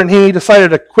letter, and he decided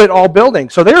to quit all building.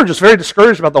 So they were just very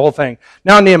discouraged about the whole thing.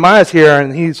 Now Nehemiah's here,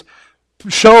 and he's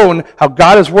shown how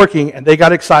God is working, and they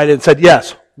got excited and said,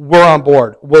 yes, we're on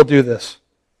board. We'll do this.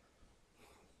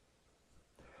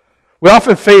 We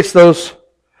often face those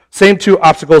same two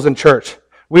obstacles in church.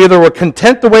 We either were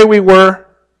content the way we were,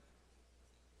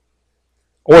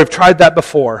 or we've tried that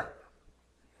before.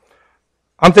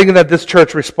 I'm thinking that this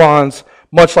church responds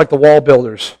much like the wall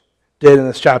builders did in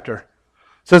this chapter.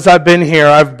 Since I've been here,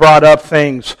 I've brought up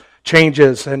things,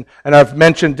 changes, and I've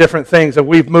mentioned different things, and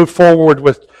we've moved forward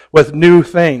with new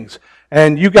things.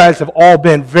 And you guys have all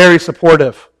been very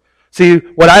supportive. See,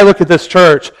 when I look at this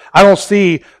church, I don't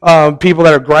see people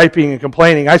that are griping and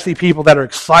complaining. I see people that are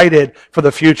excited for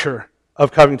the future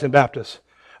of Covington Baptist.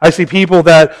 I see people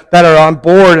that are on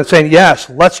board and saying, yes,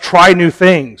 let's try new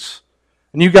things.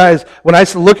 And you guys, when I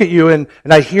look at you and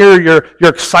I hear your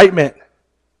excitement,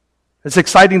 it's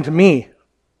exciting to me.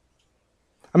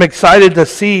 I'm excited to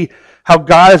see how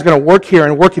God is going to work here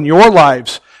and work in your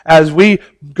lives as we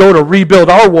go to rebuild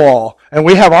our wall and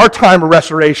we have our time of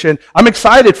restoration. I'm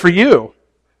excited for you.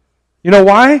 You know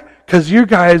why? Because you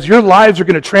guys, your lives are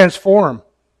going to transform.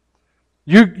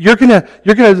 You're going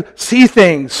to see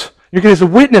things. You're going to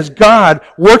witness God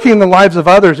working in the lives of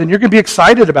others, and you're going to be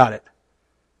excited about it.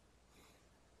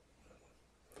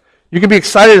 You can be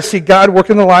excited to see God work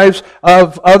in the lives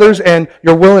of others and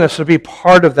your willingness to be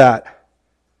part of that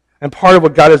and part of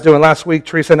what God is doing. Last week,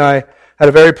 Teresa and I had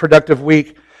a very productive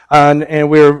week, and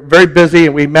we were very busy,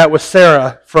 and we met with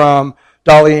Sarah from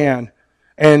Dolly Ann.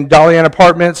 And Dolly Ann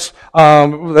Apartments,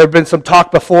 there had been some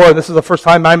talk before. This is the first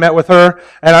time I met with her,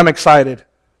 and I'm excited.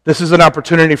 This is an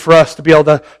opportunity for us to be able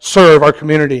to serve our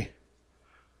community.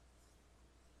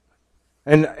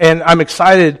 And I'm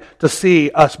excited to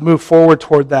see us move forward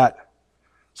toward that.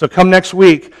 So come next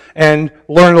week and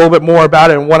learn a little bit more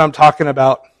about it and what I'm talking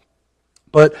about.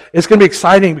 But it's going to be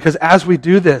exciting because as we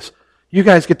do this, you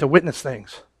guys get to witness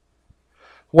things.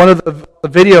 One of the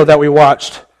video that we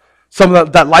watched, some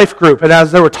of that life group, and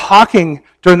as they were talking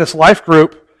during this life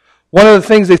group, one of the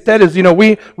things they said is,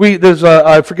 there's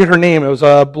I forget her name, it was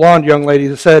a blonde young lady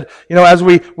that said, as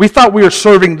we thought we were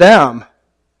serving them,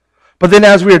 but then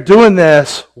as we were doing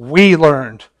this, we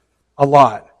learned a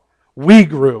lot. We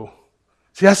grew.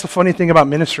 See, that's the funny thing about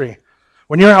ministry.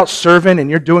 When you're out serving and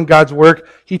you're doing God's work,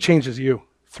 He changes you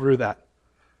through that.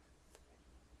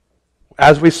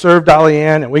 As we serve Dolly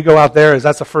Ann and we go out there,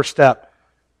 that's the first step.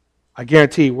 I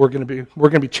guarantee we're going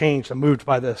to be changed and moved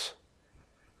by this.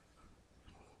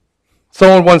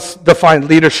 Someone once defined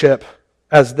leadership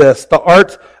as this: the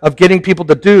art of getting people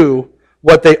to do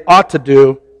what they ought to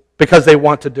do because they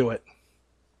want to do it.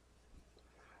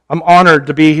 I'm honored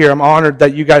to be here. I'm honored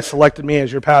that you guys selected me as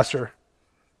your pastor.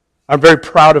 I'm very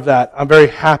proud of that. I'm very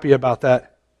happy about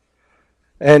that.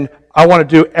 And I want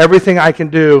to do everything I can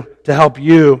do to help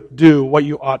you do what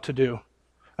you ought to do,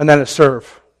 and that is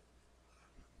serve.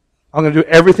 I'm going to do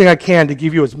everything I can to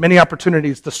give you as many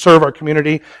opportunities to serve our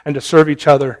community and to serve each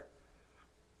other.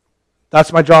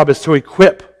 That's my job, is to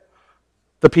equip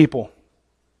the people.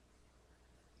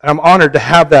 And I'm honored to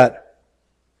have that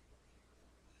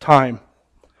time.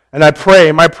 And I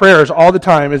pray, my prayers all the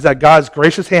time is that God's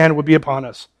gracious hand would be upon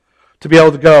us to be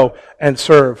able to go and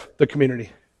serve the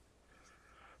community.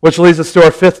 Which leads us to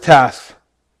our fifth task.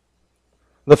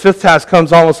 The fifth task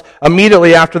comes almost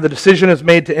immediately after the decision is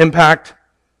made to impact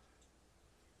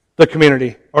the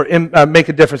community or make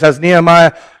a difference. As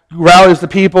Nehemiah rallies the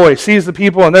people, he sees the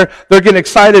people, and they're getting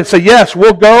excited and say, yes,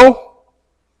 we'll go.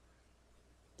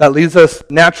 that leads us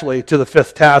naturally to the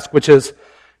fifth task, which is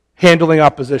handling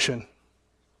opposition.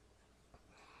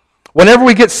 Whenever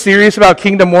we get serious about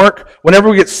kingdom work, whenever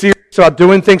we get serious about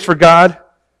doing things for God,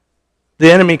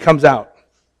 the enemy comes out.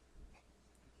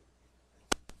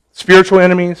 Spiritual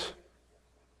enemies,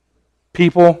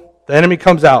 people, the enemy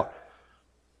comes out.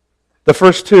 The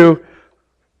first two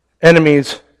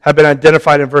enemies have been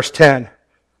identified in verse 10.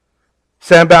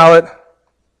 Sanballat,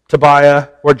 Tobiah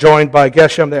were joined by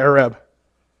Geshem the Arab.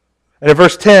 And in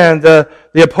verse 10, the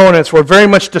opponents were very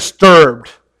much disturbed.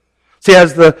 See,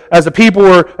 as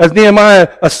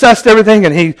Nehemiah assessed everything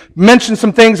and he mentioned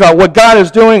some things about what God is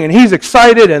doing and he's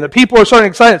excited and the people are starting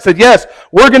excited, said, yes,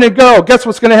 we're going to go. Guess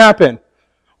what's going to happen?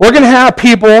 We're going to have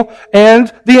people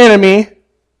and the enemy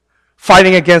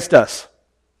fighting against us.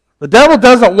 The devil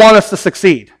doesn't want us to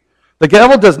succeed. The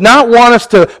devil does not want us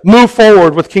to move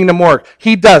forward with kingdom work.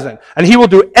 He doesn't. And he will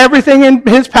do everything in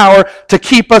his power to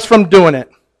keep us from doing it.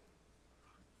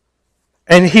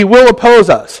 And he will oppose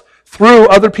us through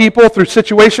other people, through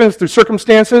situations, through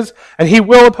circumstances, and he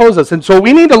will oppose us. And so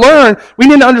we need to learn, we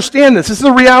need to understand this. This is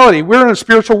a reality. We're in a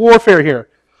spiritual warfare here.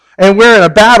 And we're in a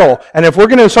battle. And if we're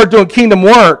going to start doing kingdom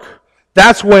work,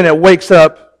 that's when it wakes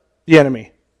up the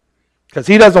enemy. Because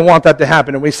he doesn't want that to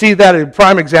happen. And we see that in a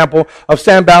prime example of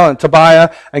Sanballat and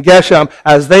Tobiah and Geshem.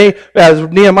 As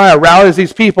Nehemiah rallies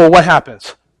these people, what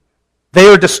happens? They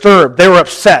are disturbed. They were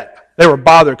upset. They were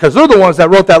bothered. Because they're the ones that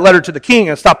wrote that letter to the king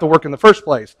and stopped the work in the first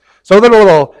place. So they're a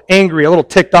little angry, a little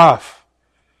ticked off.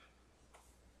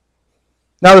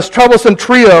 Now this troublesome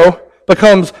trio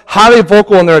becomes highly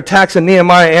vocal in their attacks on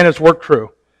Nehemiah and his work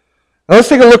crew. Now let's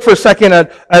take a look for a second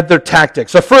at their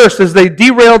tactics. So first is they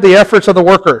derailed the efforts of the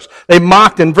workers. They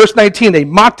mocked, in verse 19, they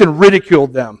mocked and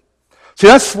ridiculed them. See,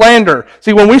 that's slander.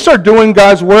 See, when we start doing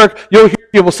God's work, you'll hear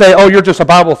people say, oh, you're just a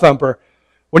Bible thumper.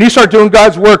 When you start doing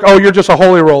God's work, oh, you're just a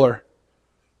holy roller.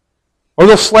 Or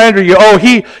they'll slander you. Oh,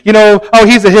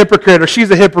 he's a hypocrite or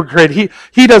she's a hypocrite.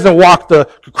 He doesn't walk the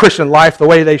Christian life the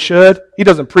way they should. He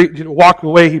doesn't walk the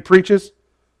way he preaches.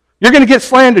 You're going to get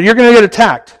slandered. You're going to get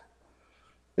attacked.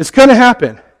 It's going to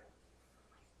happen.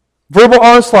 Verbal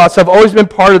onslaughts have always been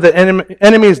part of the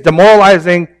enemy's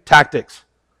demoralizing tactics.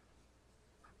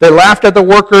 They laughed at the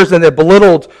workers and they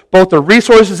belittled both their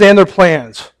resources and their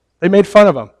plans. They made fun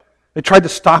of them. They tried to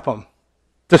stop them,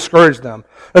 discourage them.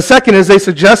 The second is they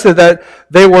suggested that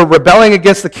they were rebelling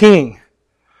against the king.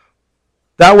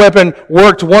 That weapon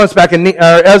worked once back in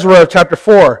Ezra chapter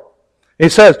 4.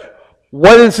 It says,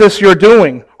 what is this you're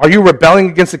doing? Are you rebelling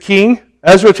against the king?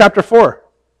 Ezra chapter 4.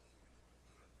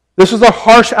 This was the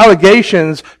harsh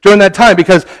allegations during that time,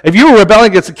 because if you were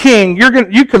rebelling against the king,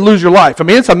 you could lose your life. I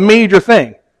mean, it's a major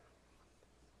thing.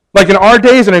 Like in our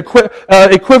days, an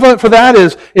equivalent for that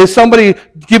is somebody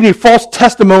giving you false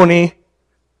testimony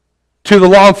to the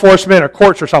law enforcement or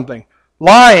courts or something,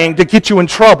 lying to get you in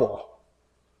trouble.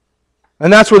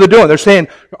 And that's what they're doing. They're saying,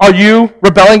 are you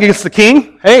rebelling against the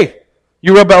king? Hey,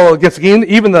 you rebel against the king.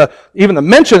 Even the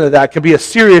mention of that could be a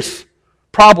serious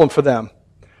problem for them.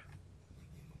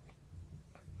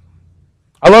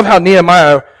 I love how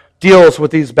Nehemiah deals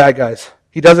with these bad guys.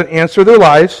 He doesn't answer their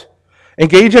lies,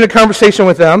 engage in a conversation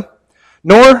with them,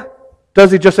 nor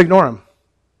does he just ignore them.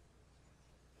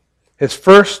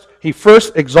 He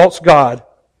first exalts God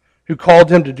who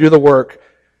called him to do the work.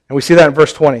 And we see that in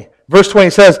verse 20. Verse 20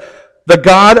 says, the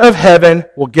God of heaven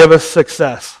will give us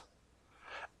success.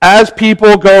 As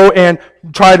people go and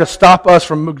try to stop us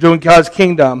from doing God's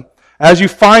kingdom, as you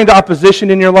find opposition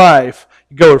in your life,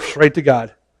 you go straight to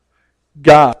God.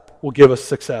 God will give us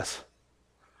success.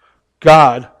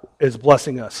 God is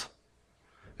blessing us.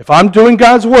 If I'm doing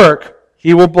God's work,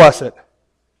 he will bless it.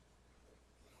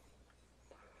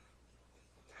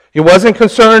 He wasn't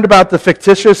concerned about the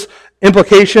fictitious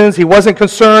implications. He wasn't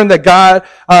concerned that God,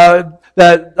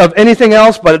 that of anything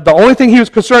else, but the only thing he was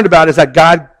concerned about is that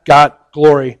God got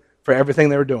glory for everything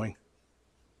they were doing.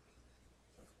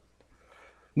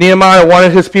 Nehemiah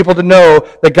wanted his people to know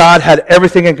that God had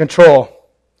everything in control.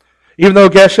 Even though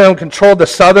Geshem controlled the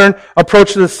southern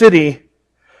approach to the city,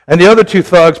 and the other two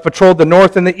thugs patrolled the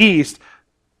north and the east,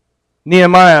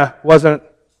 Nehemiah wasn't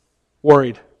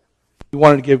worried. He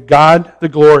wanted to give God the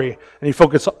glory, and he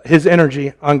focused his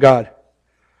energy on God.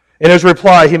 In his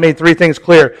reply, he made three things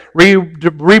clear.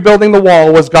 Rebuilding the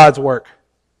wall was God's work.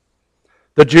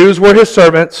 The Jews were his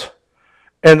servants,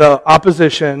 and the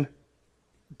opposition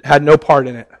had no part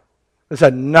in it. This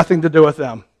had nothing to do with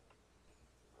them.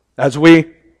 As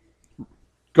we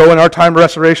go in our time of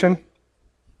restoration,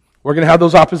 we're going to have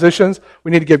those oppositions.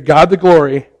 We need to give God the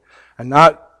glory and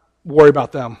not worry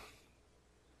about them.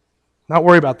 Not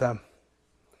worry about them.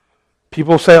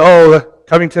 People say, oh,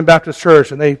 Covington Baptist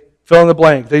Church, and they fill in the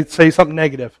blank. They say something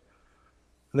negative,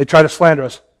 and they try to slander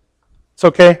us. It's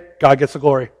okay. God gets the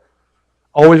glory.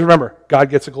 Always remember, God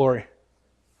gets the glory.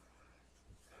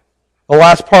 The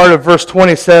last part of verse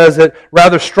 20 says it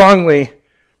rather strongly.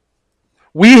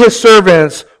 We, his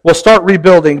servants, will start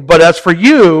rebuilding, but as for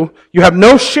you, you have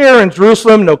no share in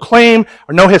Jerusalem, no claim,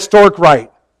 or no historic right.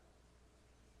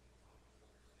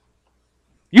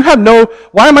 You have no,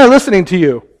 why am I listening to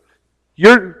you?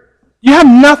 You have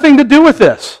nothing to do with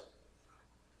this.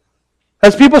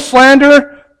 As people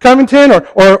slander Covington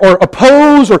or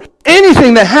oppose or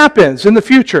anything that happens in the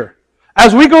future,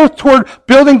 as we go toward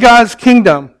building God's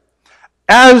kingdom,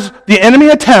 as the enemy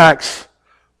attacks,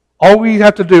 all we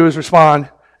have to do is respond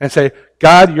and say,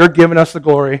 God, you're giving us the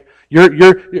glory.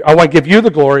 I want to give you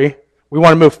the glory. We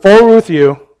want to move forward with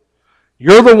you.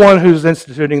 You're the one who's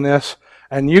instituting this.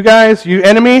 And you guys, you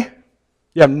enemy,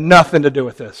 you have nothing to do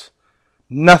with this.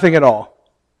 Nothing at all.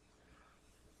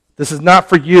 This is not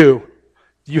for you.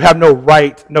 You have no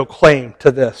right, no claim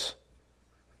to this.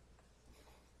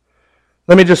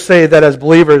 Let me just say that as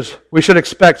believers, we should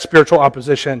expect spiritual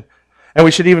opposition, and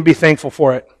we should even be thankful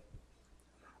for it.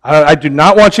 I do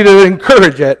not want you to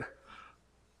encourage it,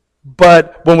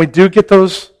 but when we do get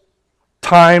those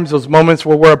times, those moments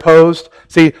where we're opposed,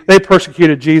 see, they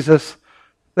persecuted Jesus.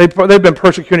 They've been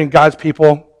persecuting God's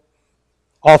people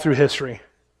all through history.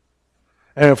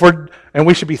 And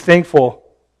we should be thankful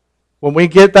when we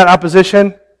get that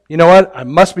opposition. You know what? I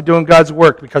must be doing God's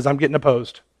work because I'm getting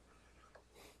opposed.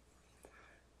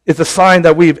 It's a sign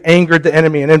that we've angered the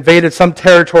enemy and invaded some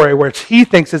territory where he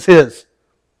thinks is his.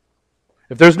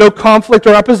 If there's no conflict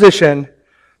or opposition,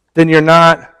 then you're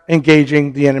not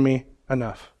engaging the enemy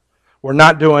enough. We're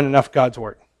not doing enough God's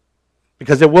work.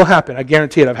 Because it will happen, I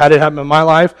guarantee it. I've had it happen in my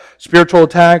life. Spiritual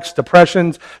attacks,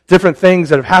 depressions, different things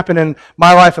that have happened in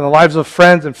my life and the lives of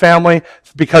friends and family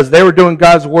because they were doing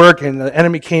God's work and the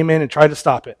enemy came in and tried to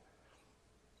stop it.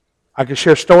 I could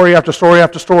share story after story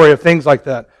after story of things like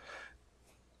that.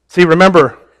 See,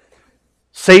 remember,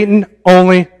 Satan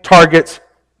only targets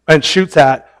and shoots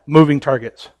at moving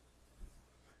targets.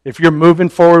 If you're moving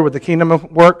forward with the kingdom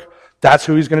of work, that's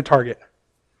who he's going to target.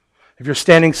 If you're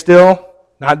standing still,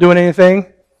 not doing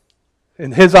anything,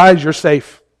 in his eyes, you're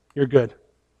safe. You're good.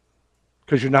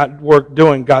 Because you're not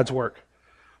doing God's work.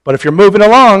 But if you're moving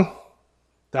along,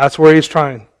 that's where he's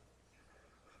trying.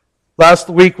 Last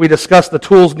week, we discussed the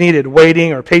tools needed,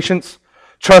 waiting or patience,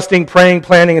 trusting, praying,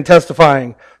 planning, and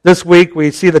testifying. This week,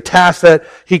 we see the task that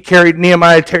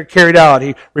Nehemiah carried out.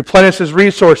 He replenished his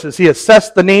resources. He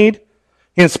assessed the need.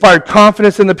 He inspired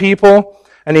confidence in the people.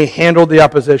 And he handled the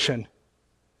opposition.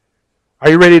 Are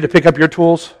you ready to pick up your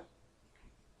tools?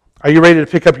 Are you ready to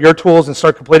pick up your tools and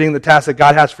start completing the task that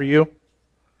God has for you?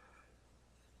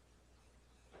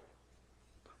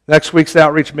 Next week's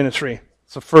outreach ministry.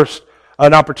 It's the first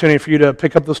an opportunity for you to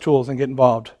pick up those tools and get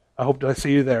involved. I hope to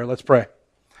see you there. Let's pray.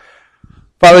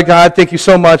 Father God, thank you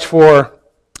so much for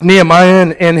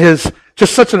Nehemiah and his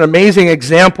just such an amazing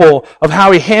example of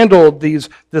how he handled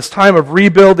this time of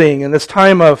rebuilding and this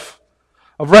time of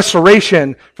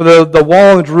restoration for the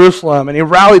wall in Jerusalem. And he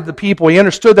rallied the people. He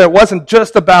understood that it wasn't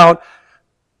just about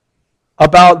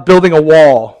building a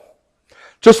wall.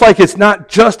 Just like it's not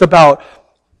just about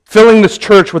filling this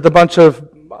church with a bunch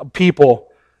of people.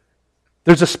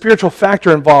 There's a spiritual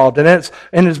factor involved, and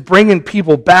it's bringing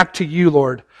people back to you,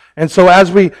 Lord. And so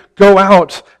as we go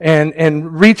out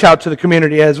and reach out to the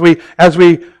community, as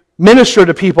we minister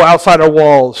to people outside our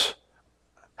walls,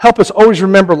 help us always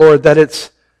remember, Lord, that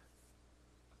it's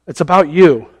about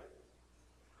you.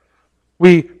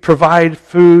 We provide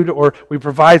food or we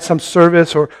provide some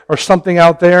service or something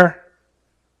out there,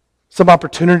 some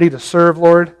opportunity to serve,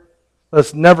 Lord.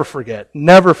 Let's never forget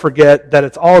that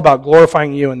it's all about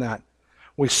glorifying you in that.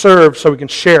 We serve so we can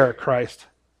share Christ.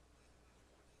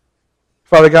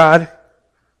 Father God,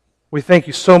 we thank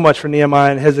you so much for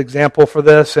Nehemiah and his example for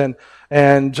this, and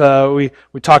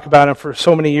we talk about him for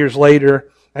so many years later,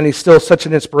 and he's still such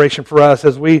an inspiration for us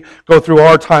as we go through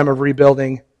our time of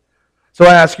rebuilding. So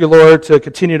I ask you, Lord, to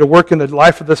continue to work in the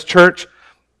life of this church.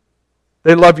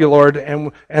 They love you, Lord,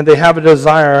 and they have a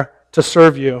desire to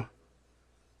serve you.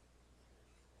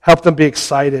 Help them be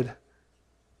excited.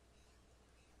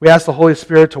 We ask the Holy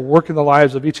Spirit to work in the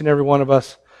lives of each and every one of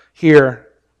us here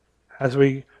as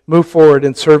we move forward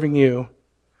in serving you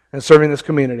and serving this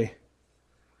community.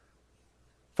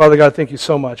 Father God, thank you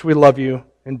so much. We love you.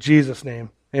 In Jesus'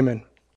 name, amen.